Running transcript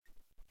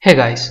Hey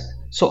guys,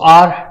 so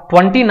our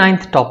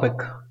 29th topic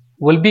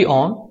will be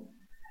on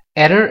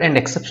error and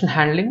exception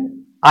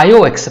handling.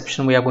 IO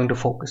exception we are going to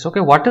focus. Okay,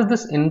 what is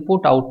this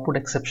input output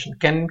exception?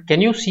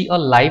 Can you see a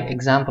live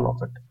example of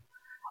it?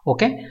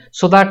 Okay,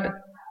 so that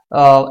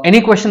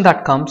any question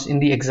that comes in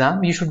the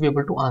exam you should be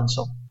able to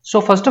answer.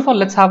 So first of all,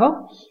 let's have a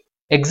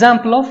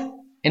example of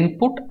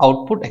input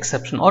output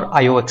exception or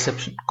IO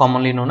exception,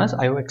 commonly known as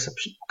IO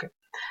exception. Okay,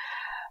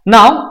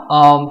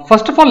 now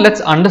first of all, let's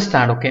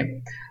understand.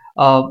 Okay,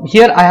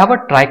 here I have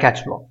a try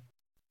catch block.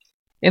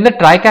 In the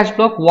try catch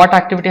block, what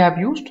activity I have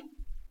used?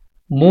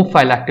 Move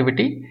file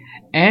activity,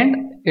 and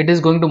it is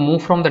going to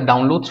move from the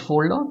downloads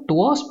folder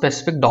to a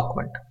specific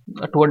document,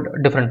 to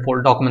a different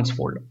folder, documents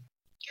folder.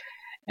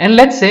 And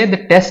let's say the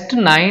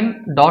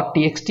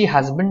test9.txt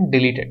has been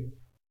deleted.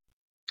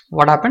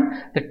 What happened?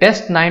 The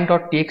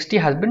test9.txt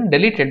has been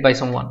deleted by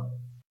someone.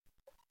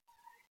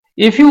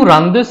 If you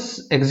run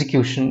this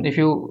execution, if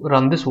you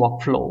run this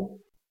workflow,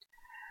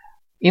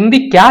 in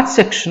the catch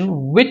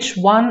section, which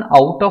one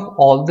out of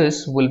all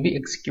this will be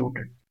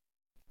executed?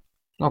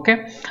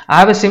 Okay, I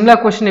have a similar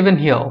question even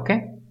here.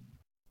 Okay,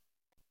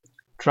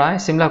 try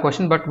similar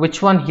question, but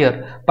which one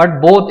here?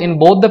 But in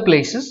both the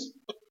places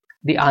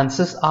the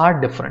answers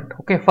are different.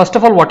 Okay, first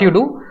of all, what you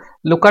do,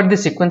 look at the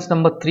sequence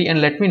number 3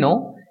 and let me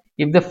know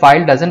if the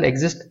file doesn't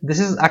exist. This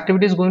is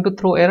activity is going to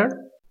throw error.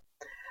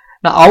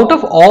 Now out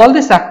of all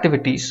these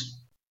activities,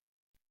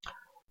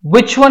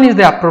 which one is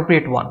the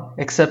appropriate one?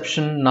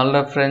 Exception, null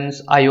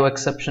reference, IO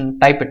exception?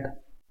 Type it.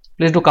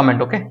 Please do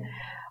comment. Okay,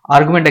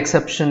 argument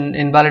exception,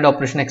 invalid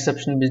operation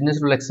exception,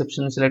 business rule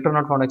exception, selector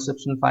not found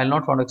exception, file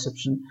not found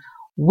exception.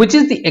 Which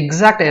is the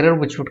exact error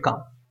which would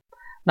come?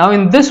 Now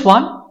in this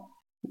one,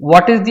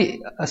 what is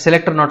the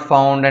selector not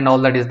found and all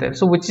that is there?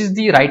 So which is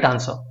the right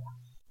answer?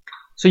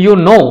 So you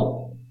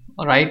know,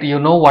 right? You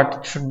know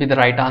what should be the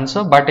right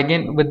answer. But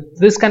again, with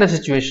this kind of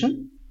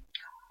situation,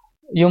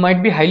 you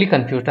might be highly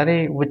confused.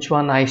 Which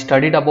one? I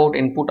studied about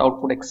input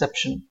output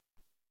exception.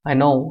 I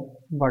know,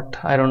 but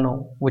I don't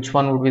know which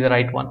one would be the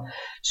right one.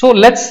 So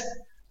let's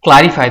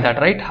clarify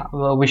that, right?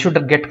 We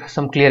should get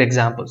some clear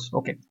examples.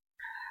 Okay.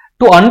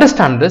 To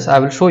understand this, I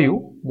will show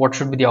you what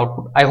should be the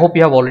output. I hope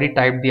you have already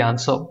typed the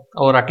answer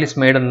or at least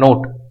made a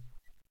note.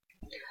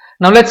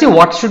 Now let's see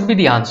what should be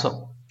the answer.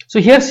 So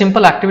here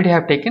simple activity I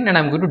have taken and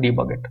I'm going to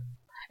debug it.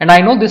 And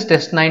I know this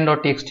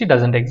test9.txt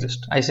doesn't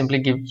exist. I simply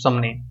give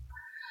some name.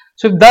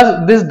 So if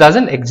this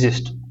doesn't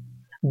exist,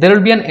 there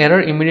will be an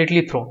error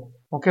immediately thrown.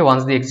 Okay,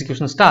 once the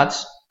execution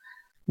starts,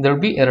 there will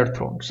be error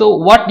thrown. So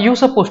what you're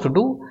supposed to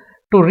do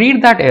to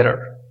read that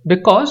error,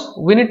 because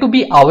we need to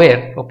be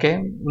aware.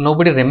 Okay,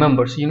 nobody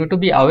remembers. You need to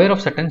be aware of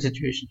certain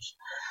situations.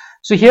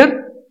 So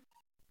here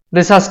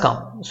this has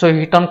come. So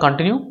you hit on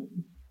continue,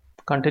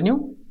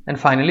 continue, and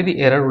finally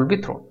the error will be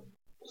thrown.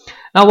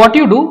 Now what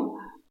you do,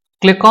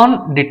 click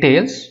on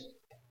details,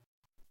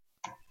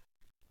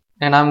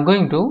 and I'm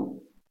going to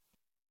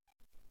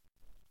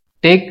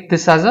take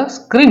this as a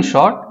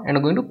screenshot and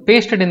I'm going to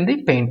paste it in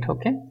the paint.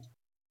 Okay,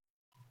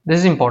 this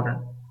is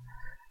important.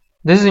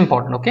 This is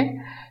important. Okay,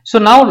 so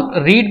now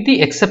read the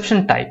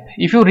exception type.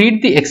 If you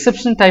read the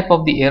exception type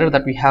of the error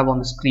that we have on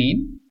the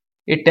screen,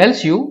 it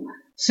tells you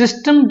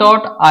system.io.file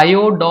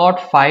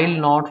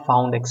not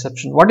found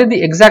exception. What is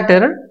the exact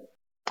error?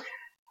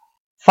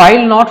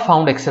 File not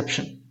found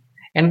exception,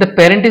 and the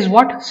parent is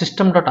what?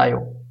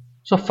 System.io.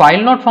 So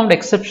file not found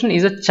exception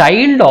is a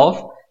child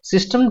of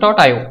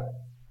system.io.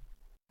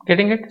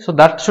 Getting it? So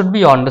that should be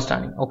your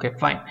understanding. Okay,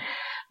 fine.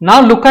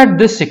 Now look at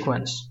this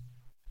sequence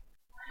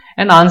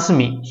and answer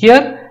me.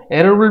 Here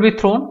error will be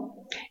thrown.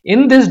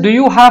 In this, do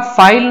you have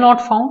file not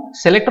found?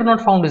 Selector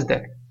not found is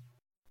there,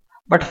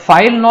 but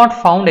file not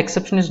found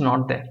exception is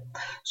not there.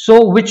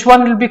 So which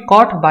one will be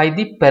caught? By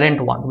the parent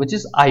one, which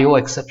is IO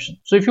exception.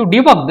 So if you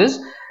debug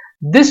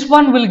this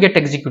one will get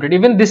executed.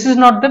 Even this is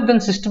not there, then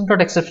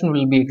system.exception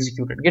will be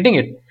executed. Getting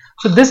it?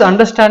 So this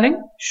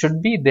understanding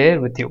should be there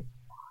with you.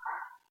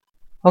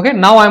 Okay,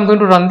 now I am going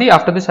to run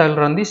after this I will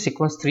run the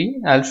sequence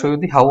 3. I will show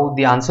you how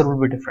the answer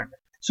will be different.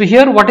 So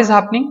here what is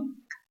happening?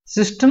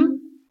 System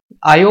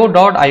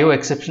io.io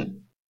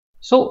exception.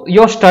 So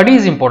your study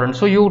is important.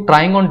 So you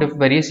trying on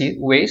various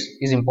ways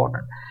is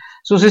important.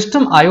 So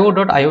system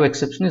io.io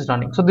exception is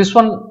running. So this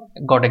one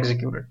got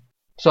executed.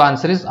 So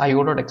answer is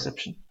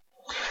io.exception.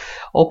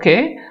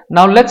 Okay,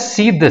 now let's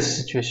see this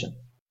situation.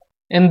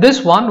 In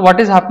this one, what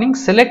is happening?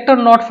 Selector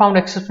not found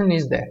exception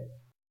is there.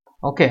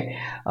 Okay,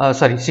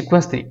 sorry,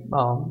 sequence 3.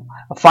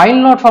 File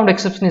not found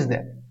exception is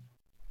there.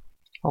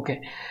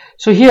 Okay,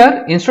 so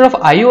here instead of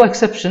IO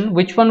exception,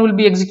 which one will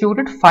be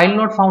executed? File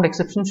not found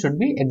exception should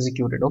be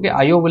executed. Okay,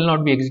 IO will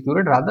not be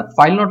executed, rather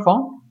file not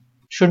found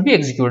should be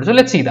executed. So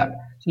let's see that.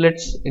 So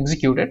let's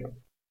execute it.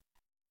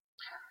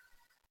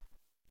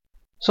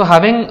 So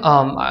having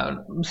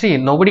see,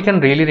 nobody can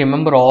really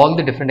remember all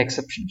the different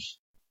exceptions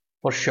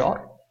for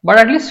sure, but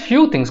at least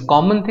few things,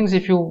 common things,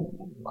 if you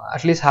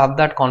at least have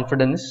that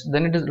confidence,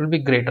 then it will be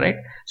great, right?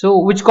 So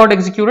which got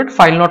executed?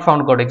 File not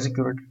found got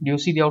executed. Do you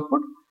see the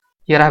output?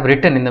 Here I have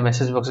written in the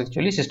message box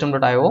actually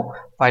system.io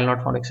file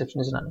not found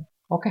exception is running.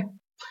 Okay,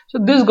 So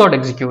this got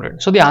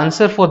executed. So the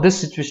answer for this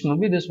situation will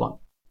be this one.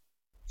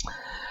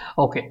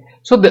 Okay,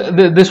 so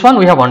this one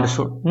we have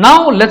understood.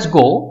 Now let's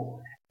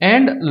go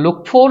and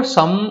look for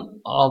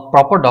some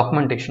proper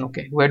documentation.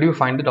 Okay, where do you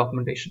find the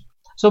documentation?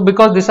 So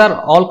because these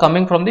are all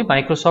coming from the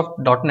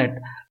Microsoft.NET,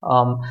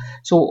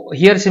 so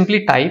here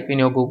simply type in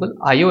your Google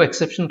IO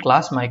exception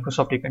class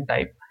Microsoft, you can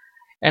type,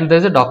 and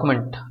there's a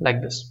document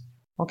like this.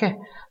 Okay,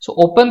 so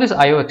open this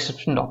IO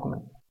exception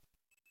document.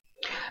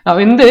 Now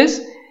in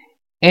this,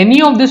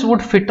 any of this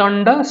would fit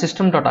under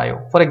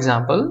system.io. For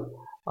example,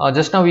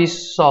 just now we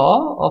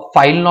saw a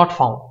file not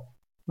found.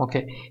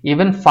 Okay,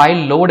 even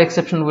file load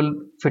exception will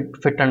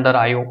fit under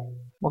IO.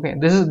 Okay,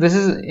 this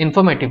is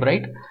informative,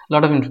 right? A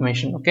lot of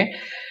information. Okay,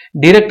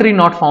 directory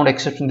not found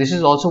exception, this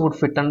is also would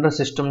fit under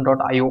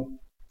system.io.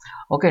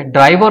 Okay,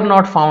 driver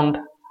not found,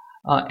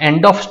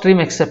 end of stream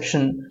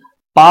exception,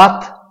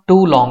 path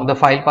too long, the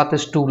file path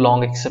is too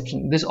long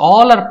exception. These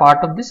all are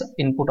part of this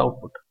input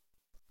output.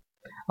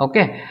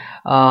 Okay,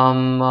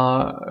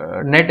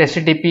 net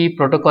HTTP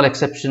protocol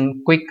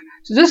exception, quick.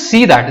 So just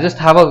see that, just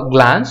have a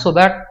glance, so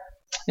that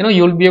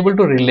you'll be able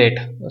to relate.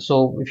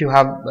 So if you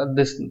have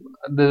this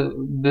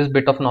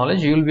bit of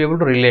knowledge, you will be able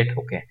to relate.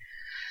 Okay,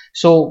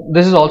 so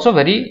this is also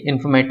very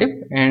informative,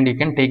 and you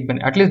can take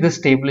at least this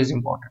table is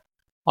important.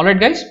 All right,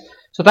 guys.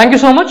 So thank you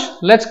so much.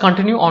 Let's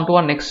continue on to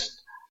our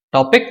next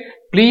topic.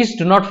 Please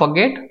do not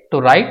forget to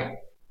write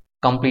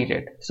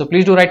completed. So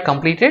please do write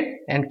completed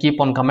and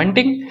keep on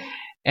commenting,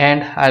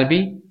 and I'll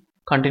be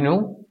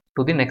continue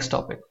to the next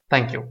topic.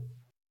 Thank you.